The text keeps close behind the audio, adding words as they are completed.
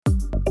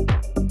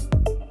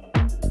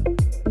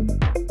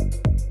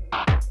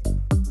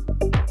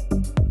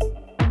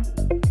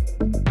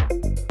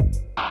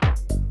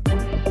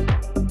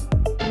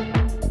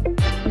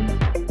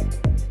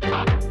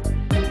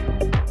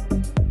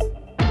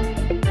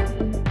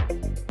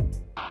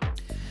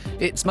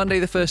It's Monday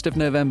the 1st of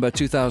November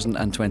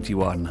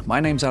 2021. My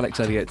name's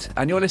Alex Elliott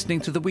and you're listening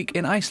to The Week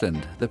in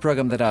Iceland, the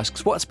programme that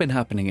asks what's been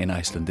happening in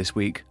Iceland this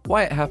week,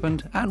 why it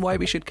happened and why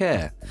we should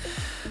care.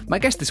 My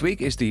guest this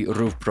week is the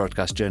RÚV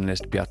broadcast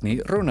journalist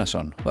Bjarni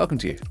Rúnarsson. Welcome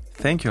to you.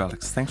 Thank you,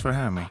 Alex. Thanks for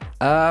having me.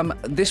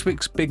 This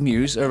week's big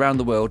news around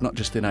the world, not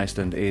just in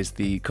Iceland, is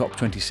the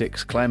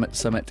COP26 climate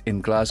summit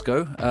in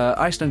Glasgow.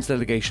 Iceland's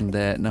delegation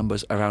there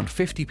numbers around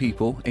 50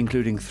 people,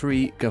 including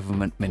 3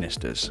 government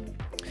ministers.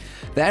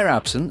 Their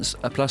absence,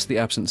 plus the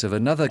absence of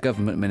another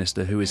government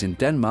minister who is in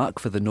Denmark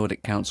for the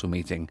Nordic Council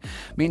meeting,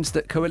 means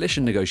that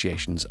coalition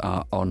negotiations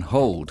are on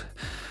hold.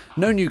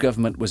 No new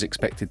government was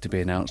expected to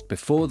be announced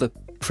before the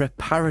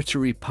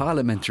Preparatory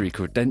Parliamentary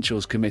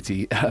Credentials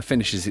Committee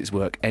finishes its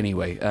work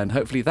anyway, and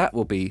hopefully that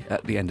will be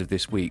at the end of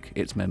this week,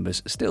 its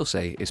members still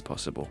say is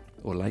possible,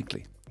 or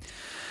likely.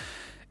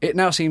 It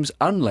now seems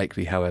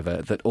unlikely,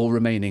 however, that all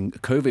remaining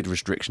COVID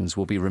restrictions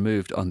will be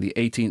removed on the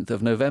 18th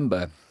of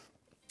November.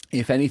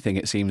 If anything,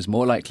 it seems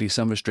more likely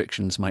some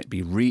restrictions might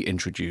be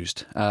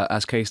reintroduced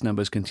as case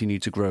numbers continue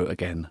to grow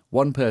again.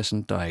 1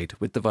 person died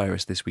with the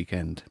virus this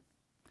weekend.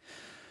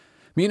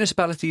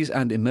 Municipalities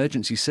and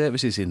emergency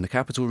services in the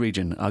capital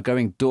region are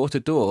going door to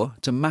door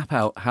to map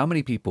out how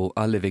many people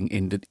are living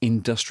in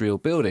industrial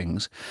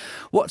buildings,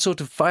 what sort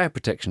of fire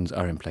protections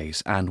are in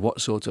place, and what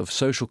sort of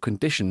social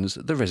conditions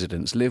the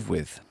residents live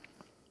with.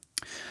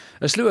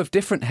 A slew of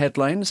different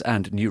headlines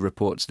and new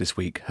reports this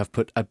week have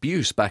put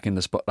abuse back in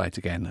the spotlight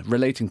again,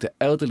 relating to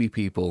elderly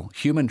people,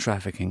 human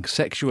trafficking,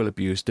 sexual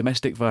abuse,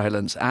 domestic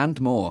violence,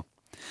 and more.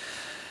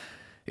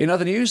 In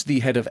other news, the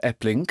head of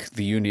Efling,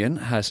 the union,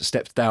 has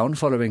stepped down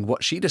following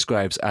what she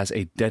describes as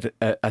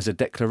a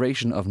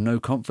declaration of no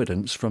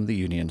confidence from the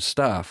union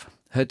staff.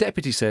 Her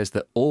deputy says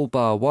that all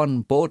bar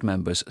 1 board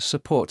members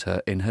support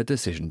her in her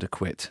decision to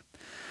quit.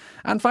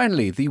 And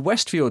finally, the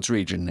Westfjords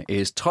region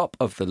is top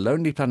of the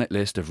Lonely Planet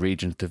list of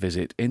regions to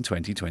visit in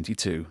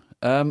 2022.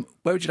 Where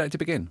would you like to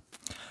begin?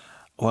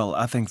 Well,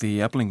 I think the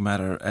Efling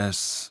matter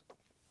as,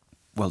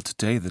 well,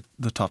 today,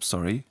 the top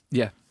story.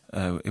 Yeah.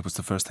 It was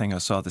the first thing I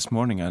saw this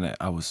morning, and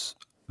I was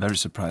very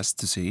surprised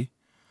to see.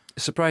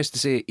 Surprised to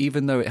see it,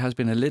 even though it has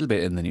been a little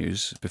bit in the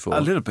news before.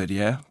 A little bit,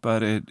 yeah,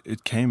 but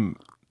it came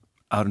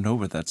out of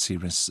nowhere that she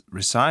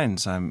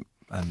resigns. And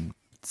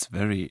it's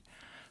very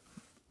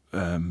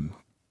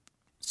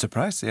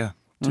surprised, yeah,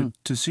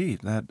 to see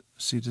that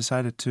she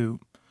decided to,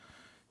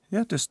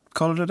 just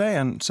call it a day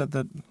and said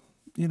that,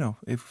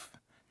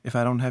 if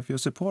I don't have your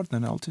support,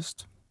 then I'll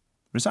just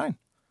resign.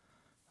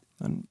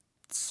 And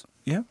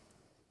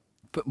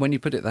But when you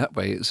put it that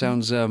way, it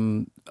sounds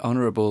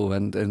honourable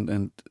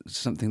and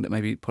something that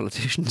maybe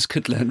politicians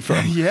could learn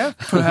from. Yeah,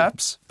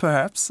 perhaps.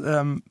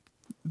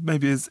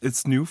 Maybe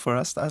it's new for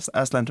us as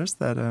Icelanders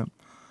that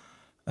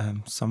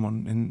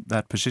someone in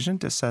that position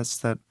just says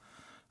that,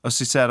 as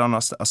she said on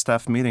a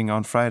staff meeting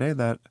on Friday,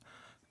 that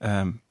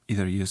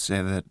either you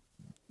say that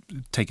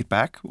take it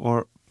back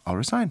or I'll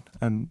resign.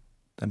 And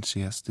then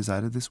she has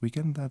decided this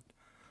weekend that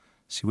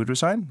she would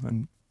resign.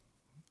 And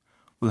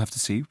we'll have to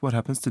see what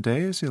happens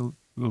today.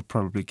 We'll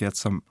probably get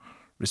some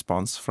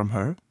response from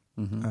her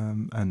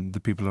and the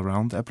people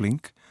around Efling.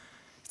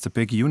 It's a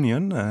big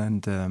union,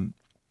 and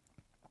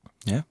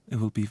it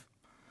will be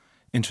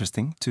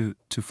interesting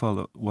to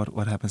follow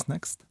what happens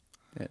next.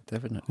 Yeah,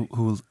 definitely.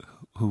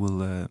 Who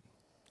will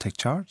take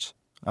charge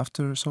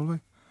after Solveig?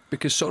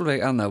 Because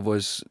Solveig Anna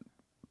was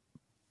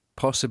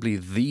possibly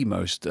the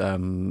most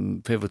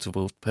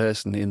pivotal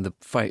person in the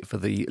fight for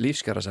the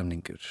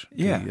lífskjarasamningur,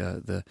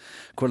 the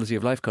quality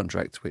of life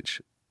contract,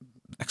 which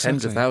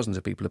tens of thousands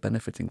of people are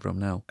benefiting from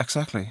now.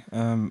 Exactly.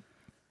 And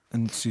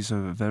she's a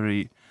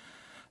very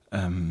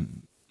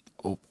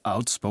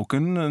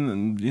outspoken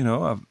and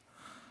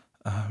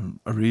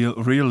a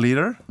real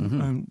leader,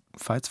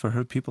 fights for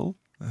her people.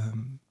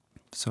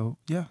 So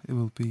it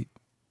will be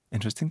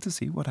interesting to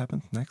see what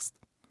happens next.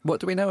 What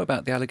do we know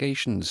about the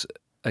allegations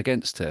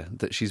against her,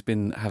 that she's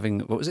been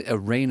having, a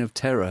reign of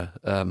terror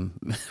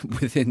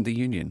within the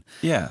union?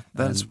 Yeah,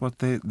 that's what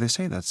they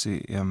say, that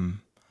she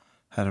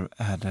had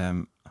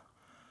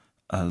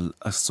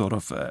a sort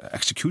of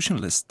execution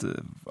list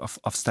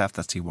of staff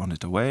that she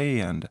wanted away,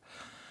 and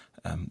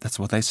that's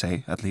what they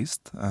say, at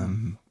least.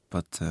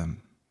 But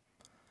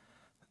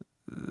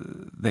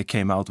they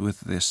came out with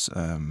this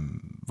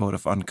vote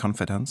of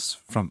unconfidence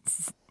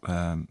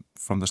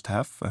from the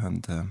staff,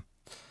 and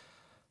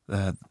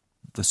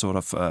the sort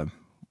of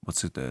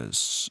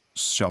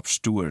shop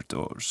steward,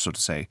 or so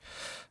to say,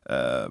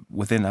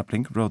 within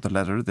Efling wrote a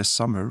letter this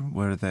summer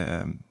where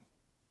they,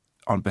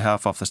 on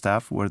behalf of the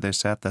staff, where they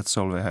said that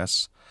Solveig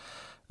has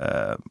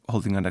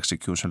holding an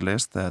execution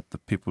list, that the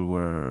people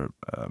were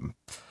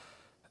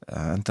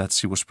and that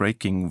she was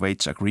breaking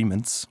wage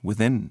agreements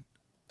within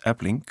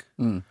Efling.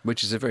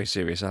 Which is a very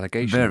serious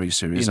allegation. Very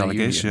serious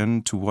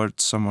allegation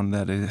towards someone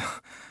that is,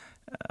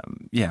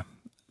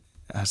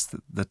 has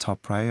the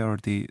top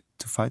priority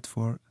to fight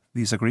for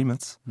these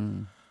agreements.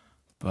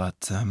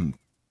 But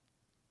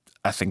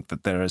I think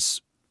that there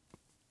is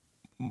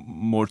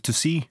more to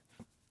see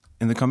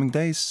in the coming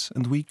days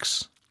and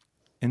weeks.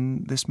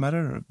 in this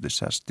matter. This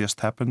has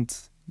just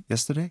happened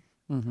yesterday,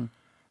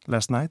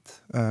 last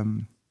night.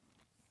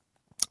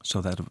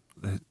 So that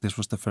this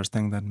was the first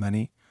thing that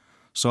many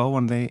saw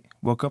when they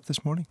woke up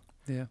this morning.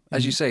 Yeah,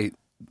 as you say,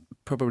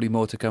 probably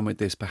more to come with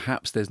this.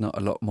 Perhaps there's not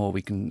a lot more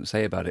we can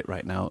say about it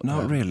right now.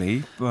 Not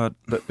really, but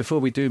before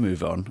we do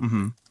move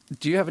on,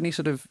 do you have any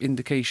sort of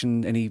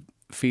indication, any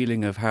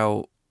feeling of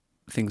how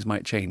things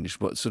might change?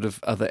 What sort of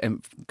other...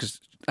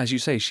 Because, as you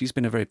say, she's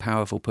been a very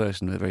powerful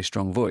person with a very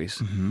strong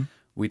voice.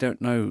 We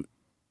don't know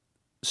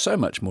so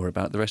much more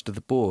about the rest of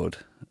the board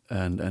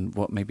and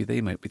what maybe they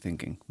might be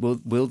thinking.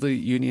 Will the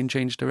union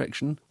change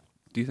direction,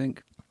 do you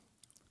think?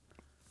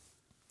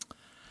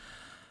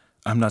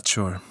 I'm not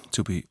sure,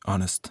 to be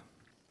honest.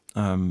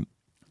 I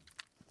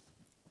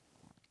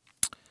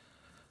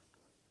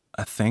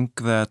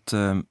think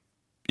that,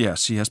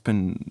 she has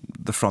been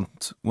the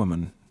front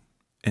woman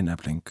in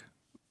Efling.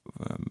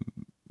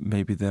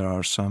 Maybe there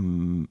are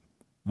some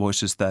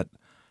voices that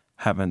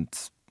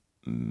haven't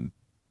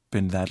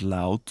been that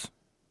loud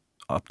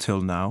up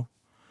till now.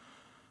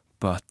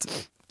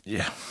 But,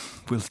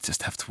 we'll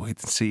just have to wait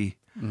and see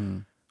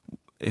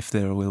if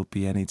there will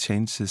be any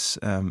changes.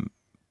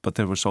 But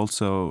there was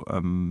also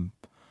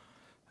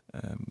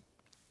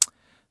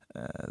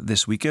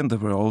this weekend there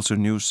were also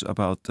news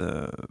about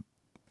a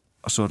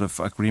sort of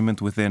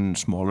agreement within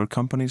smaller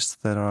companies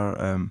that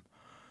are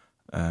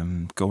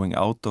going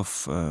out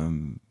of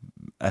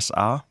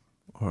SA,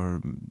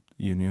 or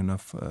Union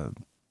of...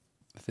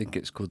 I think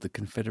it's called the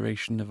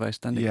Confederation of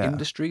Icelandic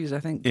Industries, I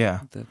think.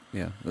 Yeah.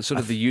 That's sort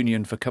of the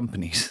union for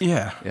companies.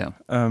 Yeah. Yeah.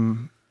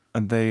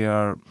 And they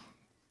are,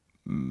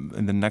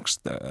 in the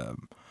next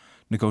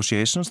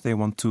negotiations, they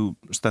want to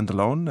stand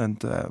alone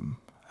and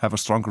have a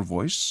stronger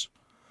voice.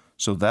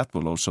 So that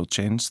will also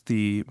change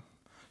the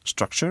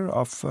structure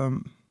of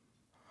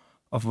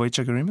wage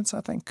agreements,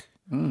 I think.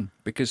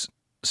 Because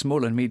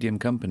small and medium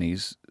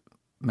companies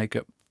make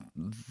up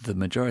the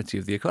majority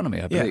of the economy,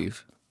 I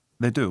believe.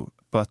 They do,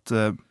 but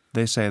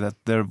they say that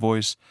their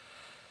voice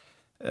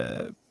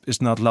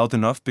is not loud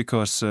enough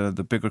because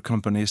the bigger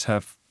companies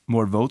have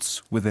more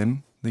votes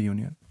within the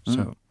union.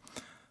 So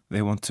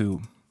they want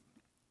to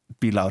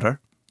be louder.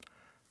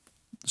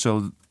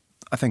 So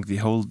I think the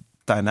whole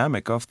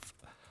dynamic of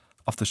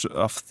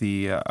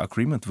the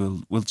agreement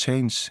will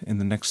change in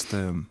the next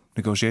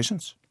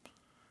negotiations.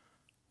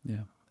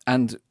 Yeah,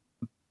 and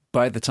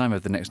by the time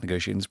of the next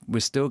negotiations, we're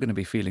still going to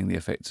be feeling the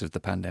effects of the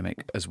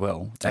pandemic as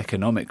well,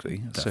 economically.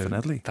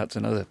 Definitely. So that's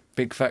another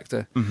big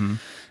factor.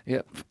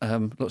 Yep,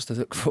 lots to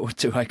look forward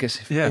to, I guess,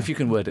 if you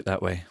can word it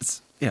that way.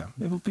 It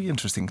will be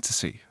interesting to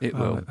see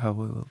how it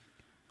will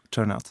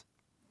turn out.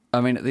 I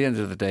mean, at the end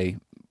of the day,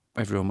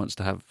 everyone wants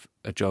to have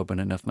a job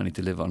and enough money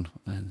to live on.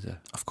 And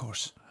of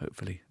course.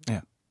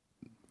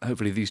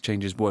 Hopefully these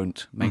changes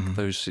won't make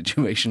those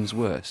situations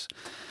worse.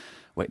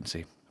 Wait and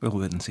see. We'll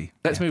wait and see.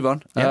 Let's move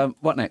on.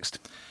 What next?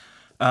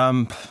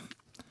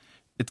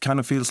 It kind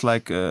of feels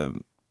like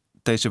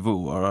deja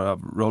vu, or a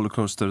roller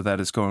coaster that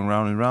is going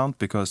round and round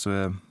because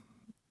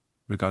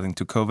regarding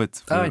to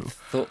COVID. I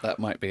thought that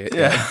might be it.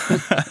 Yeah.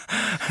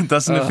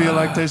 Doesn't it feel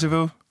like deja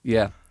vu?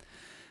 Yeah.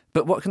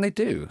 But what can they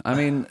do? I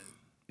mean,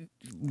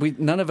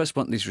 none of us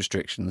want these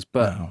restrictions,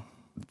 but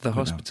the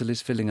hospital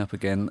is filling up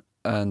again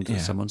and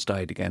someone's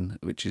died again,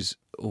 which is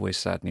always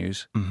sad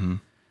news.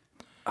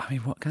 I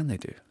mean, what can they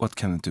do? What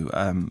can they do?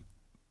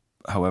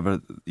 However,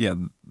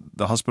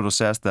 the hospital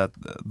says that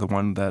the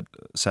one that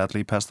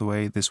sadly passed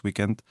away this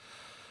weekend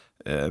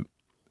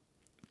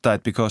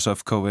died because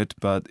of COVID,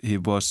 but he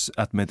was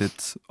admitted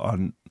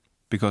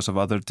because of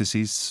other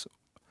disease.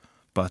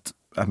 But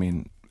I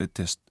mean,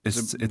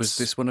 was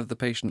this one of the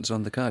patients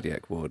on the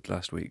cardiac ward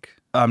last week?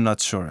 I'm not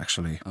sure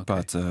actually,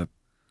 but the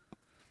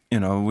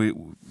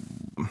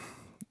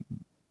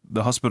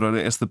hospital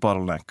is the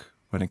bottleneck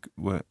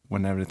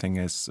when everything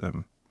is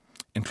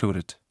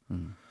included.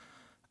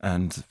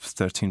 And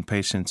 13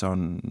 patients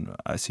on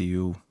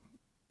ICU.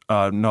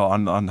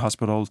 On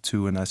hospital,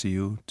 2 in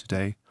ICU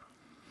today.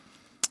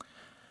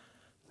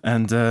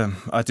 And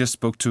I just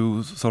spoke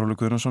to Friðrik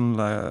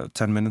Dór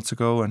 10 minutes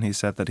ago, and he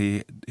said that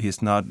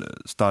he's not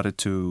started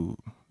to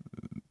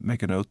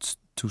make a note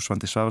to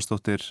Svandís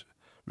Svavarsdóttir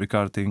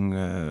regarding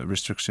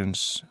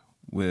restrictions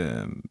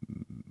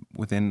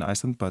within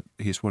Iceland, but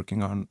he's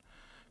working on,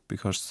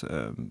 because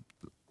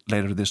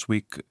later this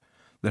week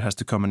there has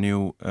to come a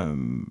new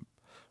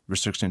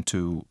restriction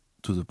to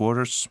the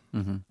borders.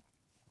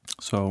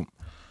 So,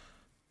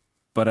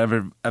 but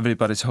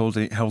everybody's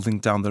holding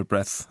down their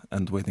breath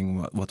and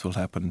waiting what will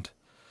happen.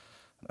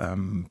 I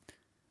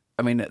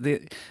mean,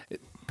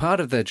 part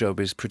of their job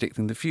is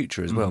predicting the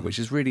future as well, which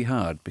is really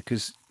hard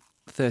because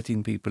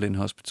 13 people in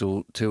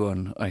hospital, 2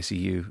 on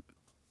ICU,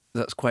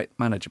 that's quite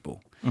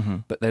manageable.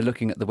 But they're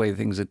looking at the way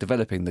things are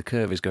developing. The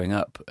curve is going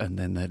up, and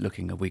then they're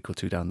looking a week or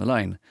 2 down the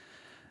line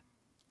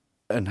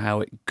and how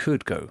it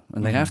could go.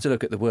 And they have to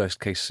look at the worst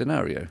case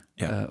scenario.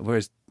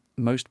 Whereas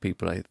most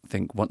people, I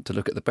think, want to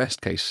look at the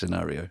best case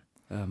scenario.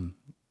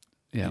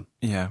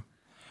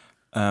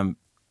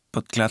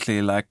 But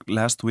gladly, like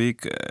last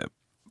week,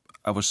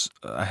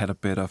 I had a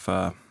bit of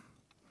a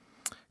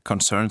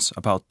concerns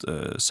about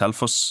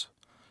Selfoss,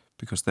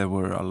 because there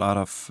were a lot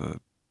of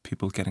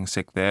people getting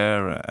sick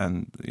there,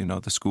 and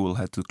the school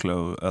had to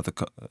close. The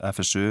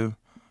FSU,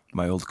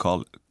 my old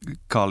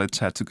college,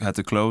 had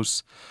to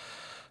close.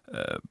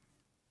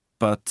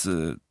 But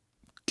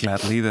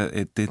gladly that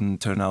it didn't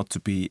turn out to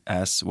be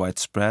as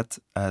widespread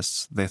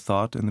as they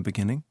thought in the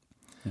beginning.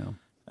 Yeah.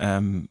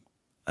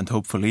 And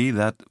hopefully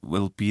that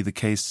will be the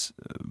case.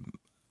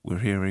 We're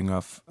hearing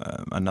of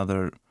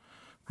another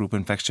group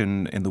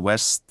infection in the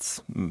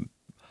West.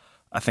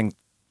 I think,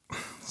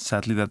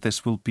 sadly, that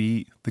this will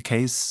be the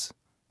case.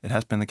 It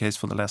has been the case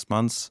for the last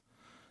months,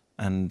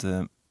 and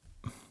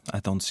I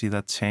don't see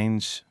that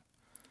change.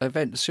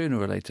 Event sooner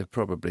or later,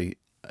 probably,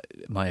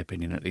 in my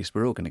opinion at least,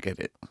 we're all going to get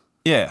it.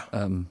 Yeah,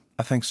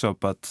 I think so,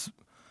 but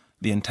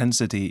the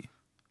intensity,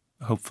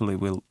 hopefully,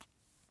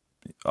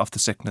 of the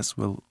sickness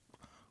will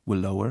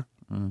lower.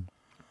 Mm.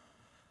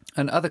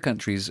 And other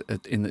countries are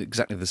in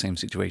exactly the same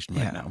situation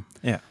right now.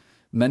 Yeah.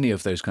 Many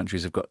of those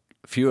countries have got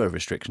fewer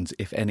restrictions,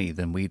 if any,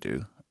 than we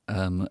do,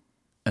 and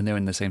they're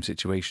in the same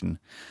situation.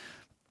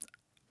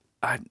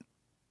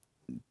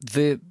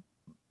 The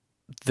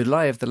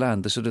lie of the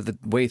land, the sort of the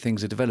way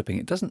things are developing,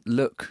 it doesn't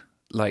look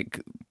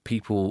like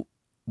people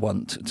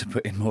want to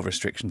put in more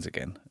restrictions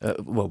again.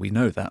 Well, we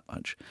know that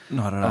much.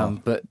 Not at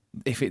all. But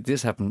if it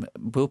does happen,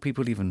 will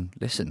people even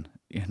listen?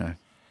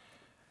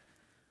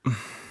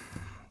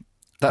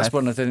 That's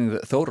one of the things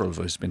that Thorolf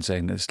has been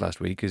saying this last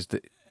week, is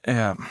that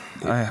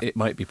it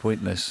might be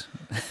pointless.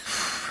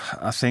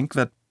 I think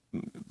that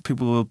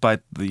people will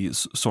bite the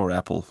sore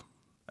apple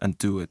and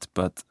do it,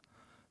 but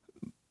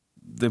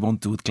they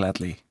won't do it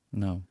gladly.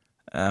 No.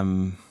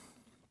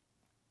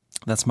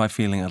 That's my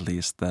feeling, at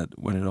least, that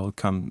when it all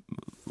comes,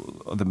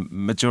 the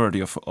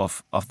majority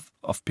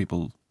of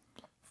people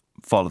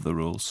follow the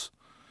rules,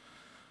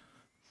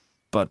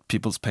 but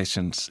people's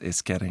patience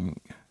is getting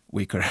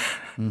weaker,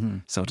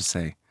 so to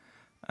say.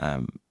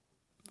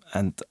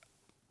 And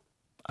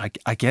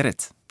I get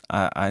it.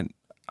 I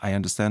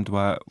understand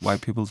why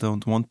people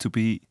don't want to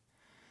be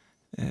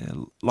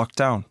locked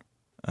down,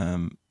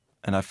 and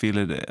I feel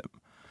it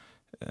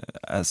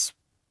as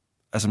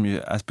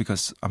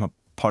because I'm a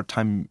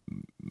part-time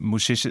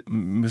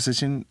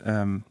musician,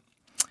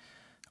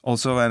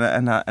 also,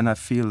 and I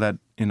feel that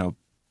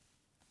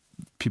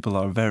people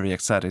are very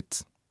excited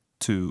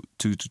to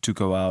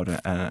go out,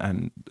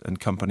 and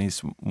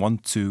companies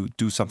want to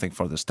do something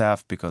for the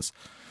staff, because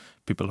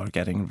people are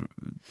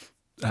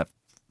have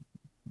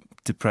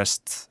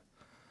depressed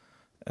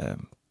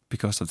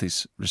because of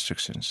these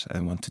restrictions,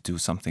 and want to do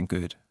something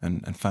good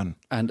and fun.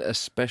 And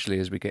especially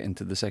as we get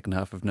into the second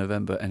half of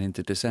November and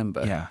into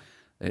December,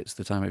 it's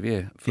the time of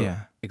year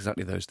for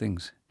exactly those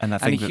things. And I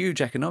think a huge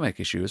economic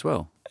issue as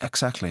well.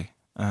 Exactly.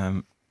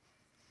 And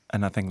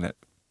I think that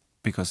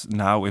because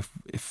now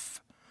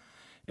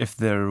if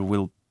there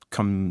will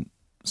come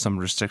some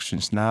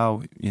restrictions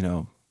now,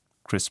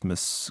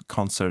 Christmas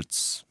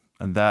concerts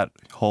and that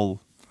whole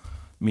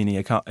mini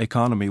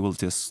economy will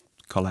just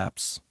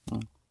collapse,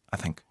 I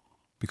think,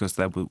 because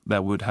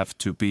that would have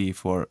to be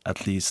for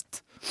at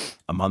least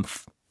a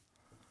month,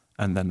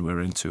 and then we're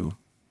into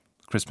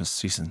Christmas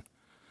season.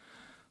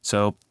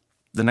 So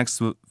the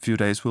next few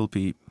days will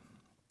be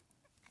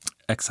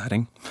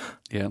exciting.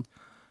 Yeah.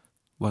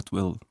 What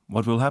will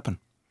happen,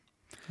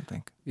 I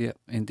think. Yeah,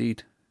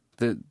 indeed.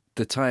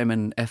 The time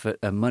and effort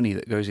and money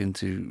that goes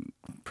into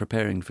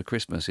preparing for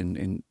Christmas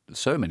in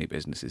so many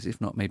businesses, if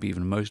not maybe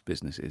even most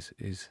businesses,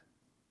 is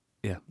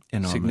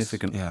enormous.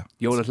 Significant. Yeah.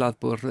 Jóla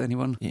hlaðborð,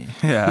 anyone?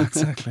 Yeah,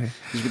 exactly.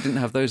 Because we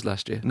didn't have those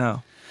last year.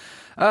 No.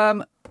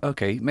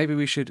 Okay, maybe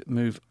we should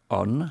move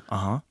on.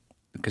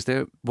 Because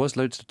there was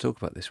loads to talk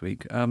about this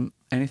week.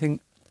 Anything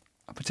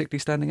particularly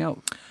standing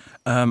out?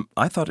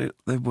 I thought it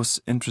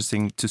was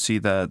interesting to see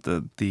that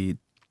the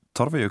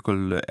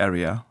Torfajökull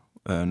area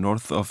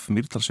north of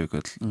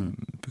Mýrdalsjökull,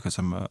 because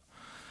I'm a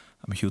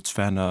huge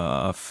fan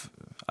of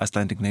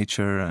Icelandic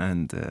nature,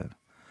 and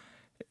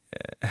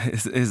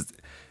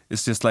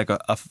it's just like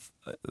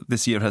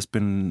this year has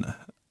been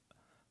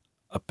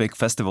a big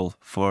festival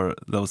for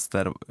those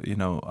that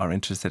are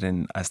interested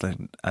in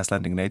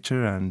Icelandic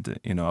nature, and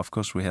of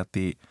course we had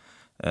the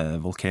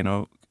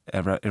volcano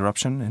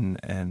eruption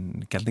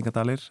in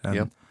Geldingadalir,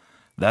 and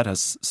that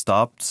has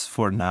stopped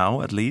for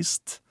now at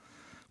least,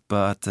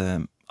 but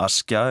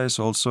Askja is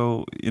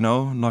also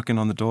knocking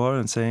on the door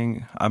and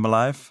saying I'm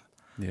alive,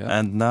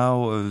 and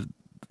now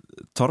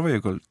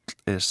Torfajökull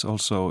is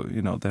also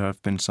there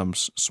have been some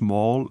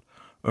small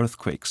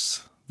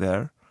earthquakes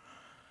there.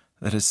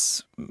 That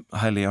is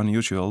highly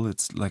unusual.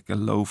 It's like a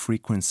low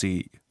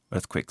frequency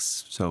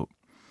earthquakes. So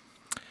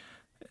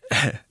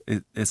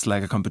it's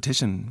like a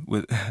competition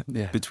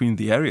between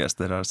the areas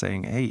that are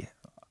saying, "Hey,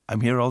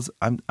 I'm here also.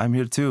 I'm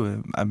here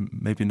too. I'm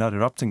maybe not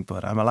erupting,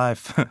 but I'm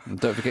alive."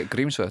 Don't forget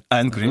Grímsvötn.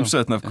 And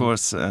Grímsvötn, of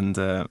course, and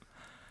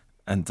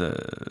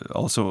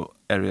also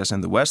areas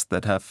in the west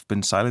that have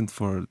been silent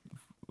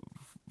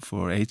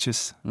for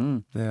ages.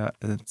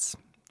 It's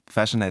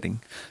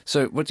fascinating.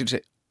 So, what did you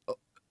say?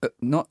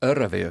 Not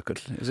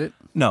Öræfajökull, is it?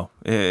 No,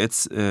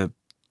 it's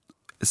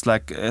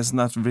it's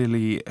not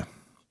really.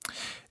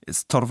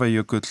 It's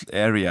Torfajökull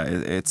area.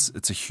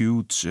 It's a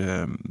huge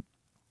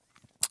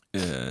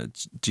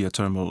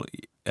geothermal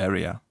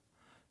area,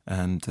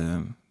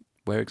 and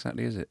where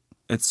exactly is it?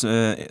 It's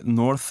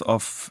north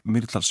of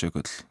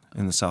Mýrdalsjökull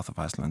in the south of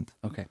Iceland.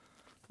 Okay.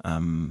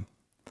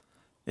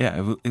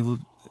 Yeah, it will.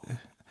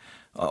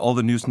 All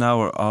the news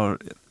now are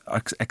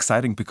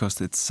exciting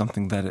because it's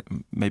something that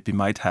maybe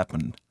might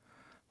happen.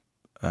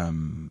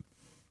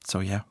 So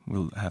yeah,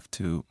 we'll have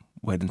to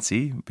wait and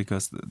see,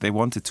 because they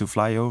wanted to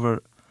fly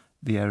over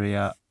the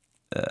area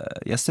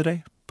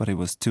yesterday, but it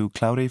was too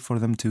cloudy for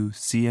them to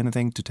see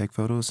anything, to take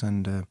photos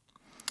and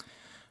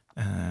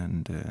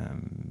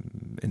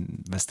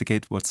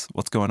investigate what's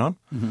going on.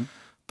 Mm-hmm.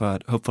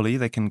 But hopefully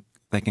they can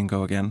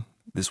go again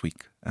this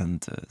week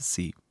and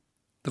see.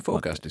 The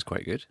forecast is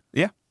quite good.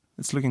 Yeah,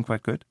 it's looking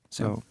quite good.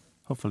 So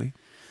hopefully.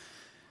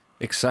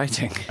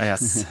 Exciting.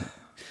 Yes.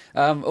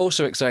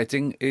 Also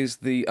exciting is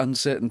the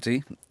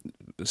uncertainty,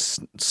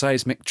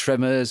 seismic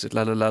tremors,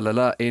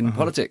 in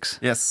politics.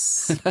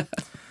 Yes.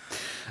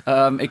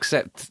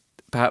 Except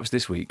perhaps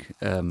this week,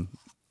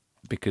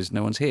 because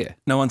no one's here.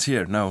 No one's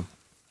here. No,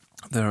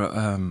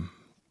 there.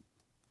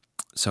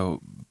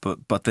 So,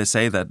 but they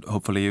say that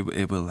hopefully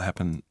it will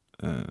happen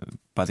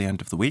by the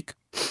end of the week.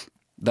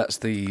 That's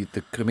the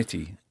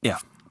committee. Yeah.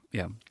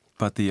 Yeah.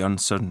 But the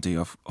uncertainty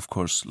of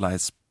course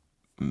lies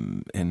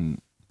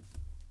in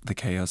the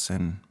chaos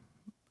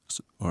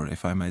or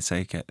if I may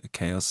say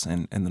chaos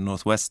in the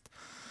northwest.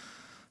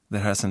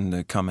 There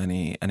hasn't come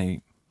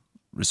any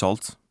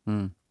result,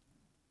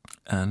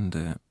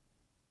 and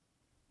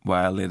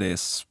while it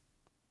is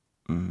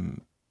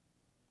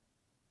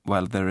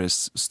while there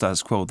is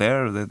status quo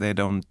there, they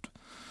don't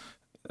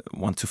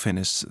want to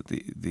finish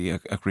the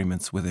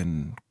agreements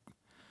within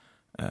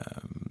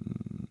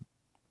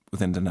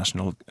the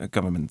national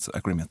government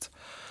agreement.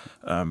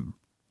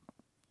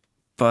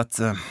 But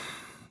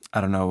I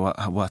don't know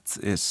what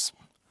is.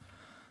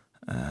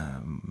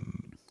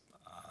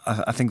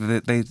 I think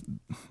that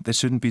they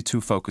shouldn't be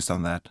too focused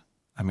on that.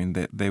 I mean,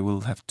 they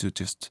will have to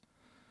just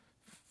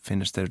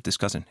finish their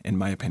discussion, in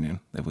my opinion.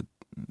 They would,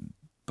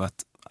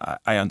 but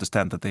I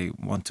understand that they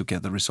want to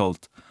get the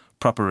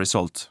proper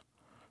result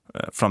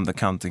from the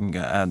counting,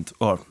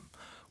 or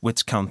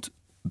which count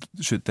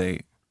should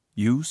they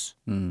use,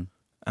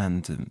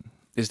 and.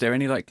 Is there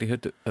any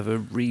likelihood of a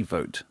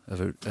revote,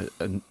 of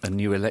a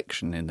new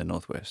election in the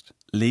Northwest?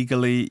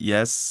 Legally,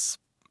 yes.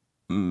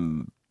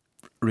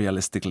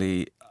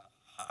 Realistically,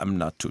 I'm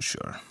not too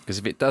sure. Because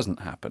if it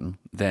doesn't happen,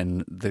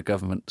 then the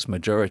government's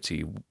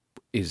majority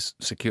is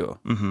secure,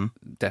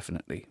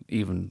 definitely,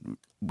 even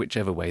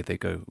whichever way they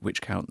go,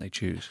 which count they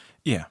choose.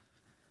 Yeah,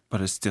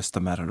 but it's just a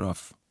matter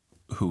of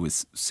who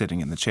is sitting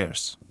in the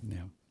chairs.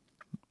 Yeah,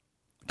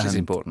 which is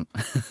important.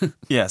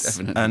 Yes,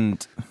 definitely.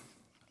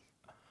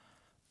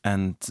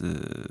 and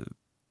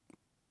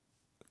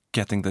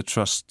getting the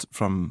trust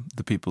from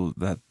the people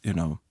that,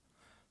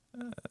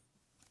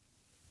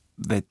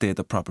 they did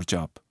a proper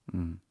job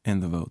in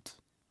the vote.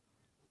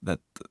 That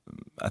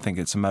I think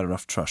it's a matter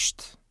of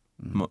trust,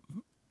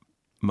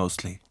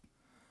 mostly.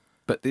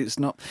 But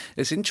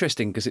it's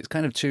interesting because it's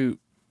kind of two.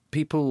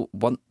 People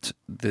want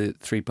the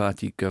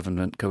three-party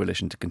government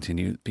coalition to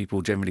continue.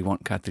 People generally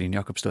want Katrín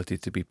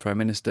Jakobsdóttir to be prime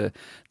minister.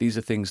 These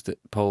are things that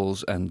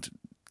polls and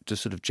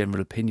just sort of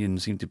general opinion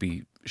seem to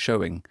be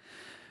showing.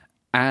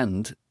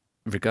 And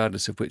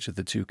regardless of which of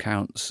the two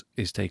counts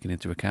is taken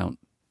into account,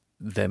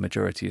 their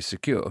majority is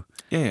secure.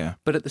 Yeah.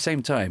 But at the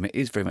same time, it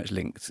is very much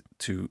linked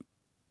to,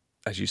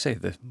 as you say,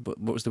 what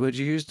was the word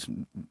you used?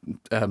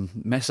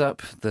 Mess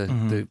up,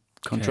 the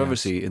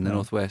controversy in the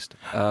Northwest,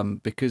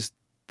 because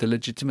the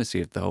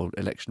legitimacy of the whole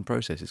election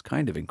process is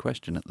kind of in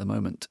question at the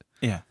moment.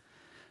 Yeah,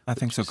 I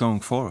think so. Going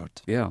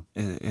forward, yeah,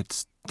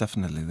 it's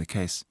definitely the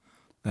case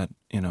that,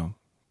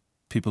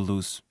 people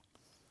lose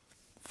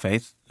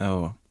faith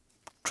or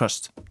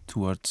trust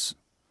towards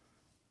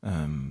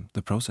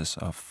the process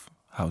of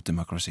how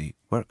democracy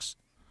works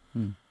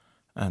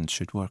and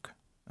should work.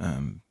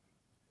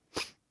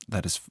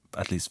 That is,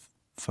 at least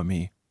for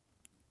me,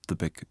 the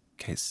big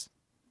case.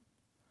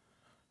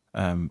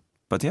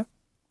 But yeah,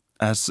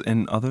 as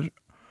in other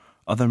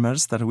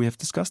matters that we have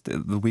discussed,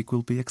 the week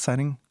will be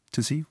exciting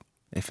to see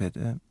if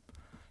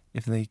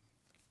they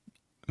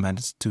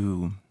manage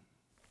to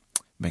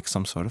make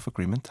some sort of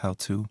agreement how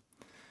to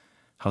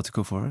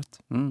go forward.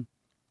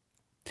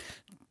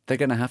 They're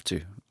going to have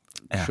to,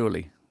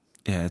 surely.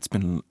 Yeah, it's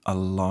been a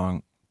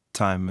long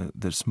time.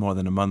 There's more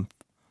than a month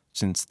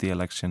since the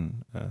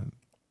election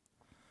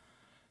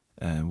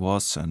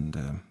was,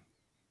 and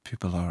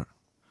people are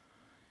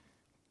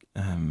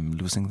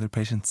losing their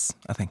patience,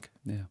 I think.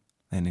 Yeah.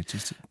 They need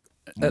to...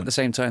 At the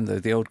same time, though,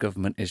 the old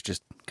government is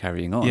just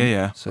carrying on.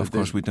 Yeah. So of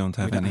course, we don't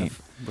have any...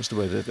 what's the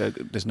word?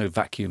 There's no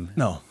vacuum.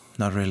 No,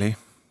 not really.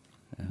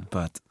 Yeah.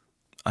 But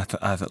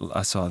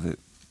I saw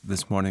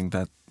this morning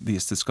that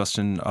these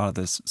discussions are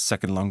the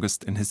second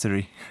longest in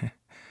history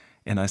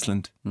in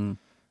Iceland.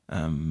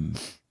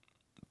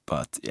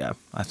 But yeah,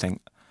 I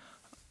think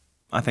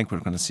we're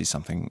going to see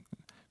something,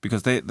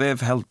 because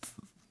they've held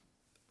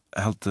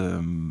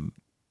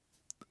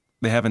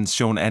they haven't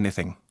shown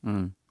anything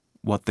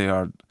what they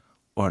are,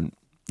 or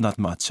not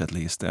much at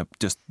least.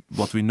 Just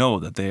what we know,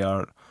 that they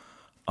are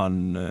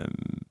on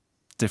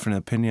different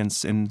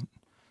opinions in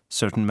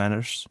certain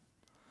matters,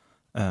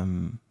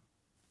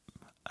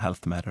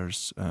 health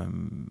matters,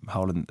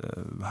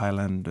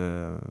 Highland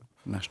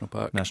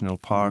National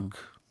Park,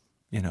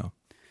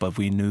 but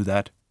we knew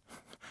that.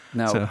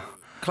 Now,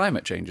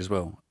 climate change as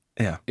well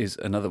is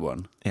another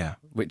one,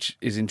 which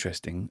is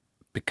interesting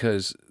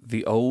because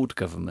the old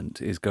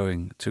government is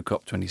going to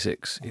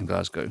COP26 in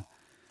Glasgow,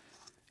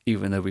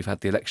 even though we've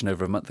had the election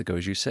over a month ago,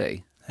 as you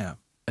say. Yeah.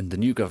 And the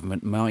new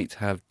government might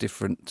have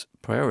different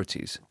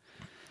priorities.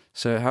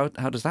 So how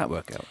does that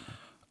work out?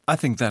 I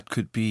think that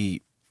could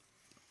be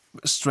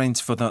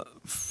strange for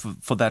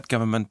that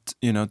government,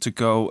 to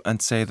go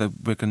and say that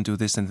we're going to do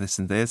this and this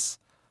and this,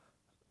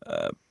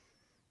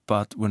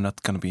 but we're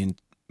not going to be in.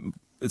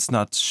 It's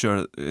not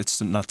sure.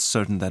 It's not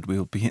certain that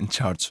we'll be in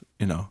charge,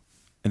 in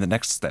the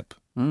next step.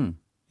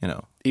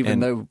 Even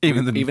though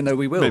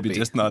we will maybe be.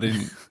 Just not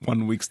in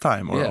 1 week's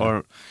time,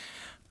 or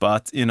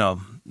but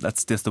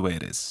that's just the way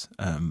it is.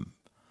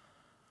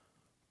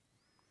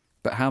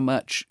 But how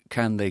much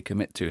can they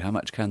commit to? How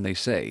much can they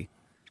say,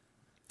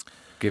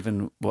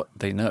 given what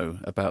they know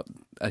about,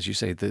 as you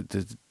say, the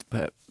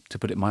to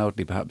put it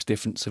mildly, perhaps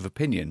difference of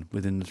opinion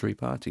within the three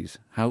parties?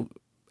 How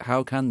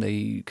can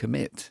they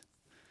commit?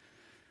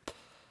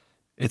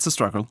 It's a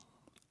struggle,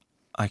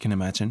 I can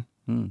imagine,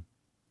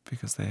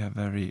 because they have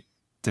very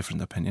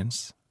different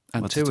opinions.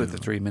 And two of the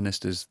three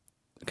ministers,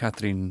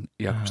 Katrín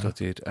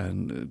Jakobsdóttir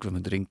and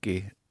Guðmundur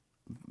Ingi,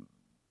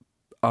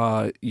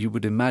 are, you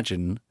would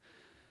imagine,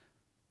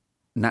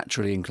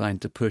 naturally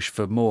inclined to push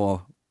for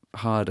more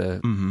harder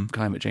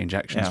climate change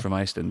actions from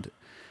Iceland,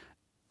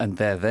 and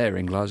they're there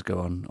in Glasgow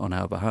on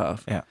our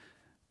behalf. Yeah.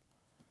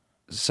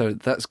 So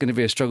that's going to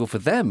be a struggle for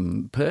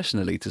them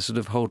personally to sort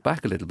of hold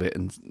back a little bit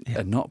and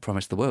not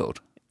promise the world.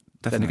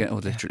 Definitely. Then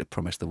again, literally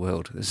promise the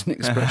world. There's an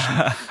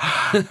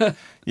expression.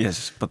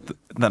 Yes, but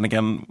then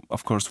again,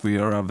 of course, we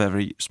are a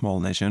very small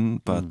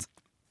nation, but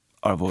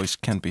our voice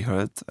can be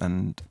heard,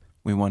 and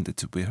we want it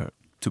to be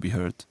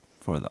heard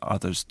for the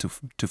others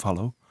to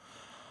follow.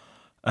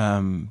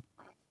 Guðmundur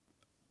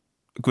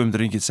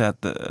Ingi said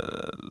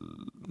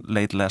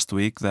late last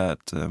week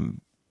that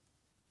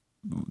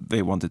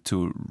they wanted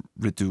to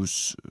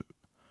reduce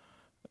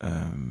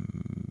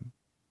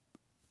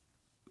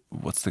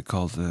what's they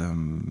called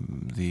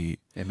the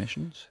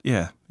emissions?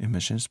 Yeah,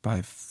 emissions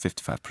by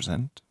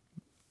 55%,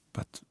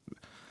 but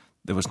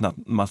there was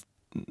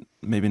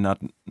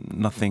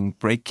nothing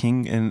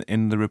breaking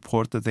in the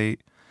report that they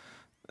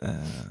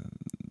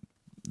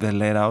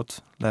laid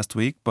out last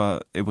week,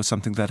 but it was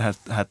something that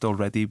had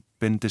already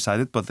been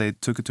decided, but they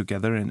took it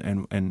together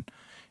in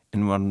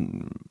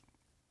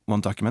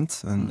one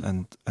document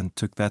and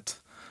took that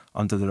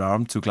under their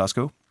arm to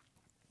Glasgow.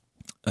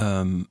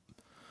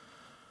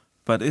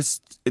 But it's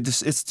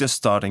just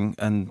starting,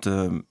 and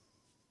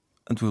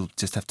we'll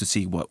just have to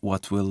see what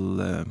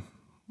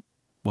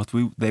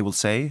they will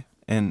say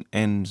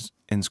in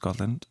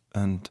Scotland,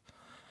 and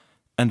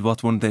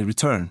what when they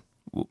return,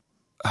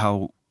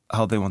 how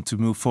they want to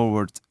move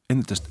forward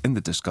in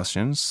the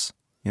discussions,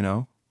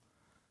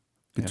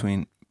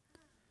 between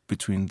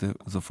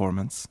the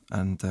formats,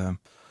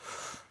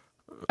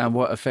 and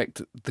what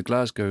effect the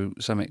Glasgow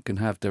summit can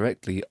have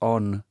directly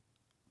on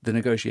the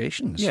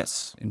negotiations.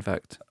 Yes, in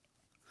fact,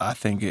 I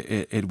think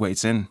it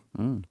weighs in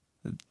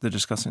the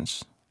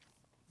discussions,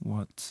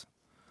 what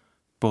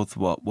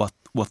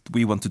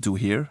we want to do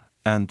here,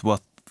 and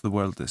what the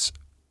world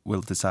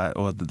will decide,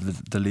 or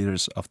the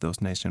leaders of those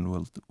nations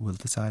will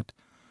decide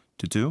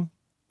to do,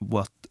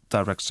 what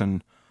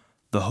direction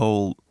the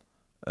whole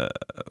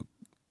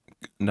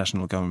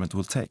national government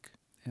will take.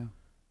 Yeah.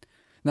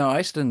 Now,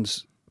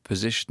 Iceland's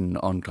position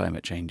on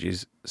climate change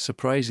is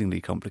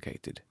surprisingly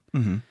complicated,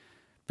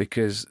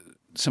 because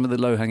some of the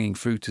low-hanging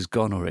fruit is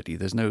gone already.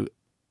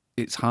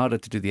 It's harder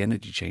to do the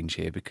energy change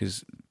here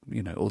because,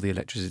 all the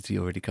electricity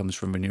already comes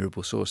from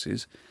renewable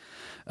sources.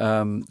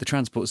 The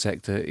transport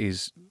sector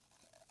is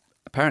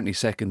apparently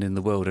second in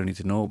the world only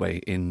to Norway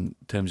in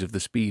terms of the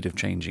speed of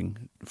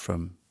changing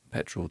from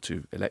petrol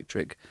to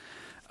electric.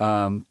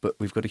 But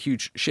we've got a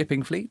huge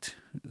shipping fleet,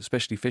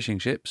 especially fishing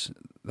ships.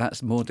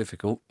 That's more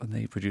difficult, and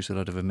they produce a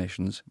lot of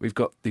emissions. We've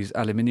got these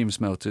aluminium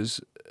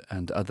smelters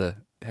and other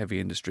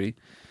heavy industry,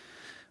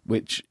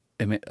 which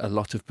emit a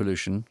lot of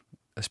pollution,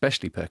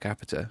 especially per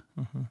capita.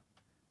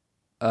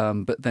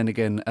 But then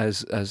again,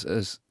 as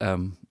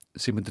Sigmundur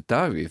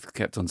Davíð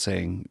kept on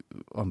saying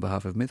on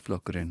behalf of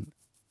Miðflokkurinn,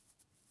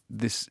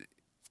 this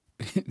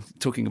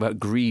talking about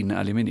green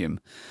aluminium,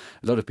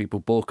 a lot of people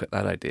balk at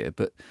that idea,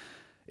 but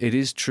it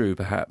is true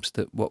perhaps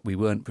that what we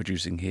weren't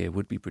producing here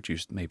would be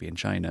produced maybe in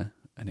China,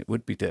 and it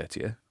would be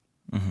dirtier.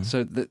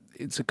 So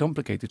it's a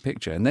complicated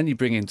picture. And then you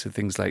bring into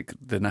things like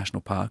the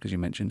national park, as you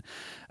mentioned,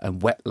 and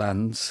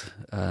wetlands,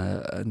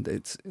 and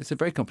it's a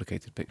very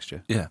complicated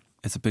picture. Yeah,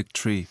 it's a big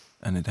tree,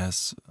 and it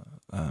has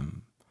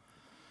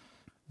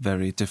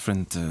very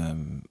different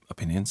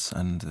opinions,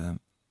 and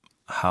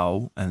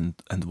how and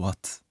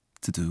what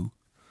to do.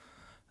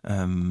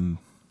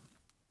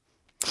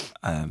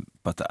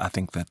 But I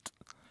think that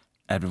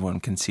everyone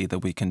can see that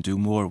we can do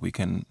more. We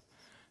can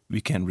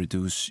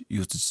reduce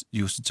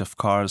usage of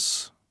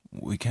cars.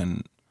 We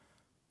can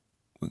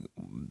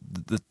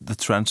the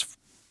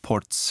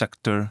transport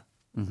sector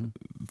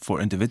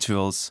for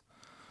individuals.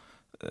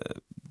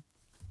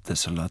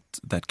 There's a lot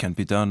that can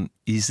be done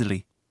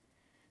easily.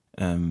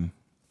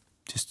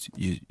 Just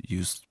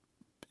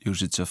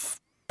usage of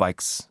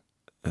bikes,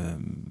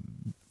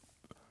 and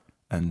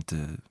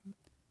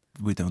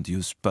we don't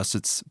use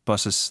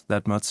buses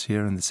that much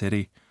here in the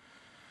city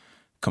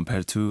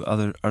compared to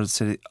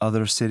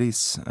other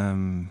cities.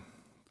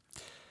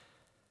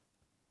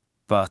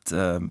 But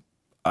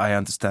I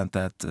understand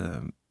that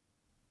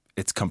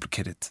it's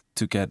complicated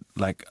to get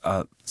like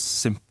a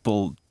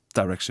simple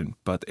direction.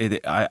 But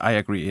I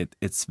agree,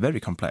 it's very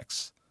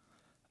complex.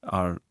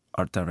 Our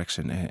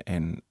direction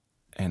in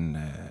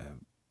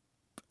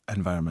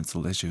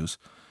environmental issues.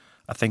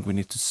 I think we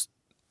need to,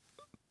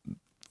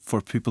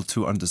 for people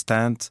to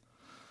understand,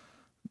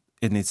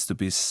 it needs to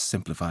be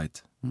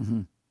simplified,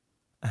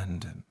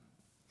 and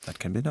that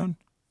can be done,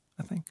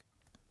 I think.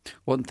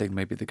 One thing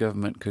maybe the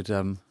government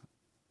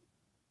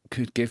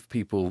could give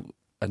people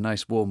a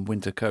nice warm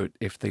winter coat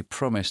if they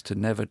promise to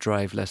never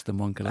drive less than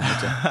 1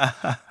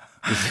 kilometre.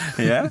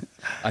 Yeah,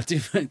 I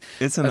do.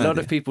 It's a lot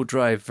of people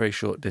drive very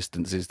short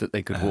distances that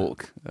they could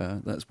walk.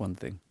 That's one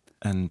thing.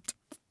 And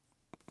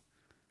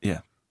yeah,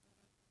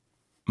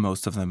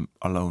 most of them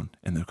alone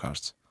in their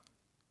cars.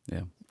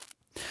 Yeah.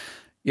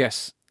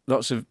 Yes,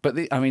 lots of. But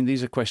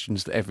these are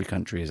questions that every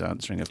country is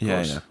answering. Of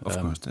course. Yeah, of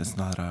course.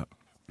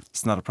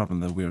 It's not a problem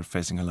that we're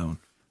facing alone.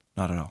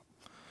 Not at all.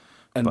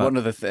 And one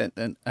of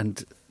the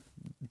and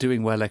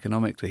doing well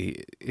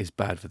economically is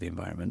bad for the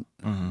environment.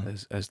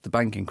 As the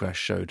banking crash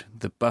showed,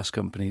 the bus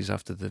companies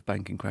after the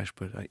banking crash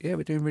were like, yeah,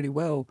 we're doing really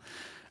well.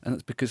 And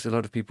that's because a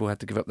lot of people had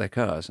to give up their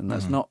cars. And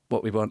that's not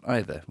what we want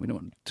either. We don't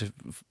want to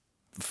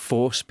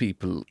force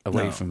people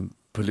away from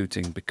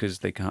polluting because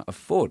they can't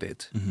afford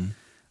it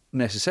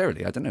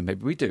necessarily. I don't know.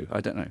 Maybe we do.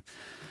 I don't know.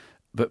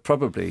 But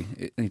probably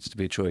it needs to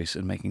be a choice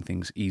in making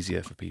things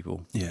easier for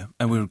people. Yeah.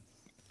 And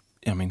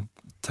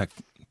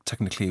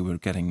technically we're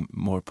getting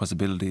more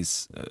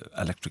possibilities.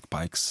 Electric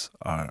bikes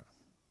are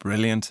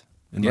brilliant,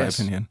 in my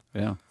opinion.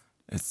 Yeah.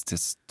 It's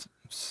just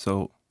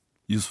so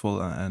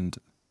useful and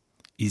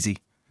easy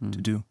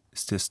to do.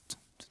 It's just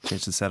to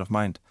change the set of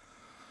mind.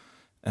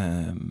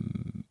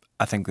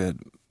 I think that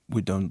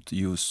we don't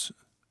use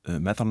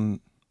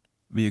methane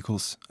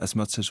vehicles as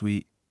much as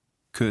we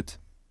could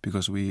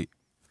because we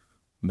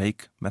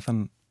make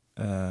methane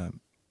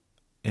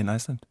in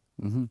Iceland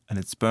and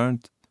it's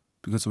burned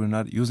because we're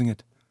not using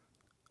it.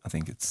 I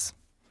think it's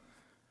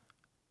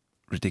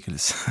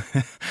ridiculous.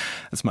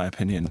 That's my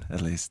opinion,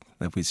 at least,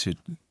 that we should.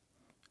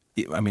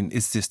 I mean,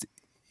 it's just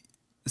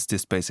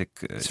basic.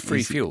 It's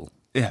free fuel.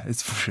 Yeah,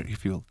 it's free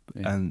fuel,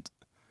 and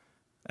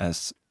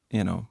as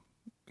you know,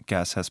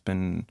 gas has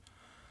been.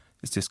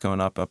 It's just going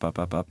up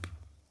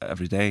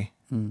every day.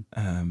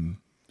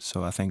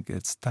 So I think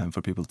it's time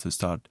for people to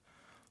start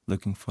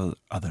looking for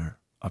other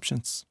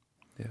options.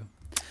 Yeah.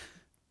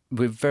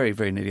 We're very,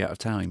 very nearly out of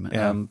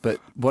time. But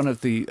one of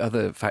the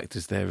other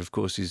factors there, of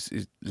course,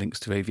 is links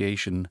to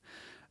aviation,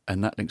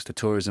 and that links to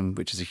tourism,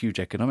 which is a huge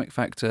economic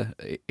factor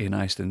in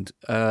Iceland.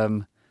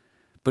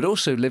 But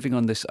also living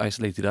on this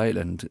isolated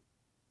island,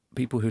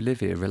 people who live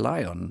here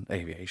rely on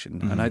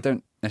aviation. And I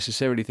don't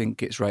necessarily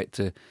think it's right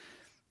to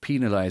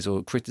penalise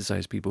or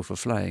criticise people for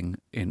flying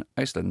in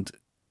Iceland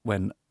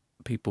when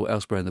people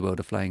elsewhere in the world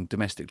are flying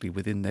domestically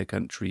within their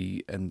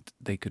country and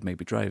they could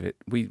maybe drive it.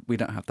 We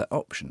don't have that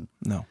option.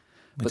 No.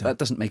 But that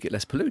doesn't make it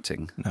less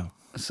polluting. No.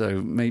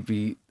 So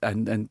maybe,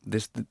 and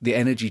this the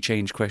energy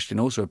change question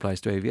also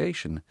applies to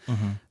aviation.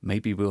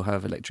 Maybe we'll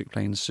have electric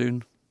planes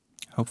soon.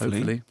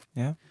 Hopefully.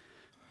 Yeah.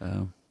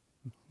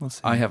 We'll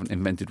see. I haven't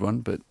invented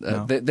one, but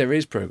No. there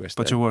is progress.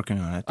 But there. you're working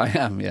on it. I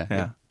am,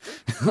 yeah.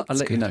 I'll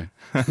let you know.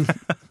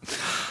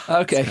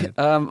 Okay. Okay,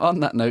 on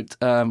that note,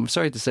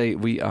 sorry to say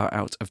we are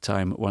out of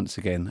time once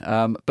again.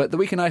 But The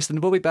Week in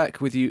Iceland will be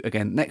back with you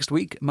again next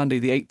week, Monday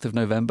the 8th of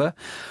November,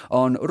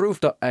 on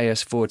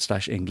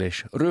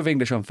ruv.is/English, Ruv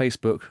English on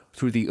Facebook,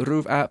 through the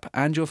Ruv app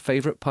and your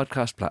favourite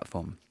podcast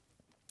platform.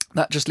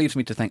 That just leaves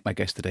me to thank my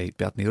guest today,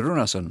 Bjarni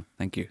Rúnarsson.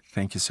 Thank you.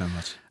 Thank you so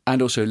much.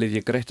 And also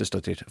Lydia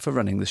Grettisdóttir for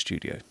running the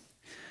studio.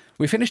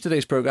 We finished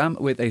today's programme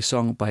with a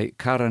song by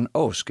Karen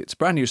Ósk. It's a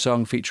brand new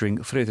song featuring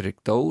Friðrik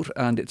Dór,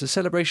 and it's a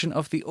celebration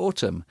of the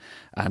autumn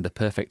and a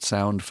perfect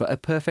sound for a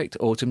perfect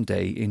autumn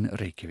day in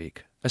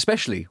Reykjavik,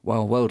 especially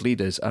while world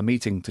leaders are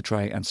meeting to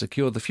try and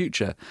secure the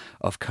future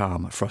of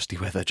calm, frosty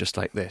weather just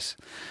like this.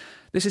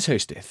 This is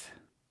Haustið.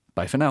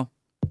 Bye for now.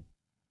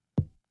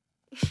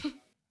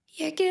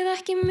 Ég gef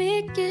ekki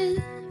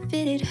mikið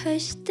fyrir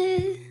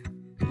haustið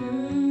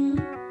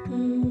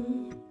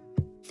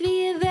Því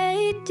ég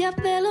veit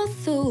jafnvel og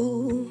þú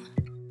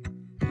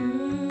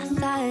Að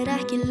það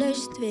ekki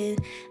laust við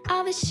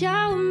Að við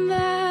sjáum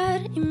var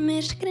í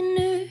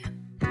myrkrinu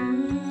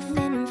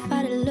Finnum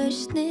farið laust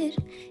lausnir.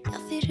 Já,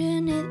 því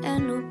hrunið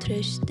nú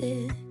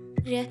traustið.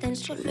 Rétt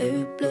eins og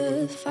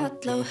laufblöð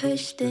falla á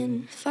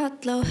haustin,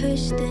 falla á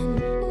haustin.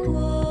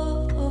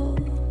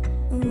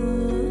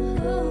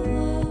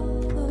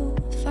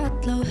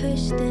 Falla á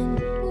haustin.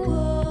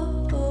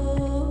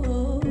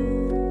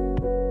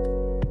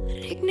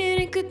 Rignir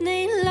einhvern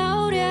veginn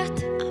lárétt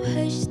á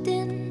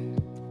haustin.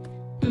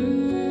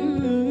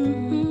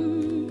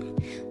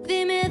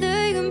 Við með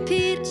augum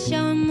pír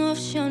sjáum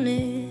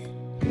ofsjónir.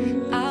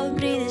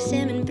 Afbrýðið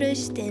sem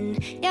brjóstin.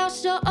 Já,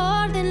 svo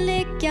orðin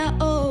liggja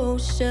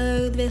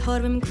ósögð. Við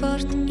horfum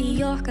hvort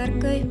í okkar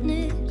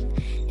gaupnir.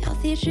 Já,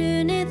 því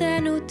hrunið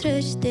nú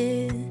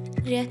traustið.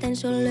 Rétt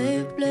eins og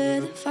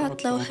laufblöð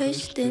falla á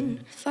haustin,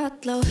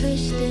 falla á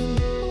haustin.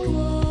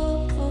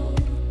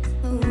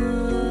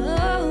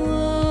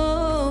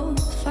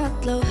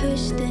 Falla á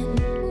haustin.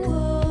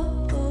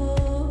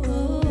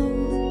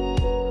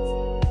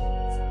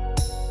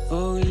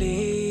 Og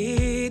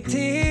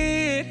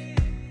litir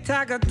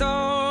taka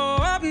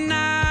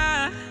dofna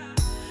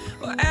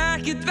og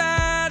ekkert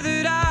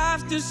verður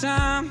aftur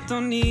samt á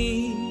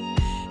ný.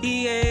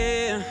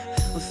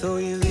 Og þó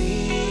ég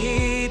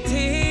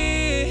viti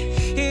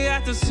ég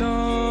ætti að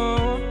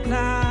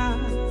sofna,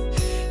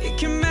 ég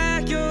kem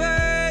ekki á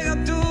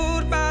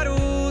augatúr bara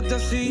út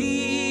af því.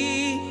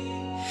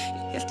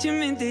 Ég hélt ég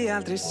myndi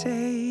aldrei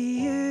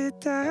segja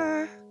þetta,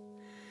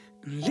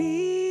 en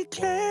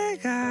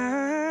líklega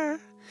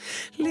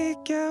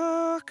liggja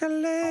okkar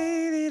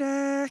leiðir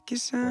ekki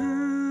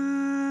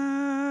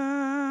saman.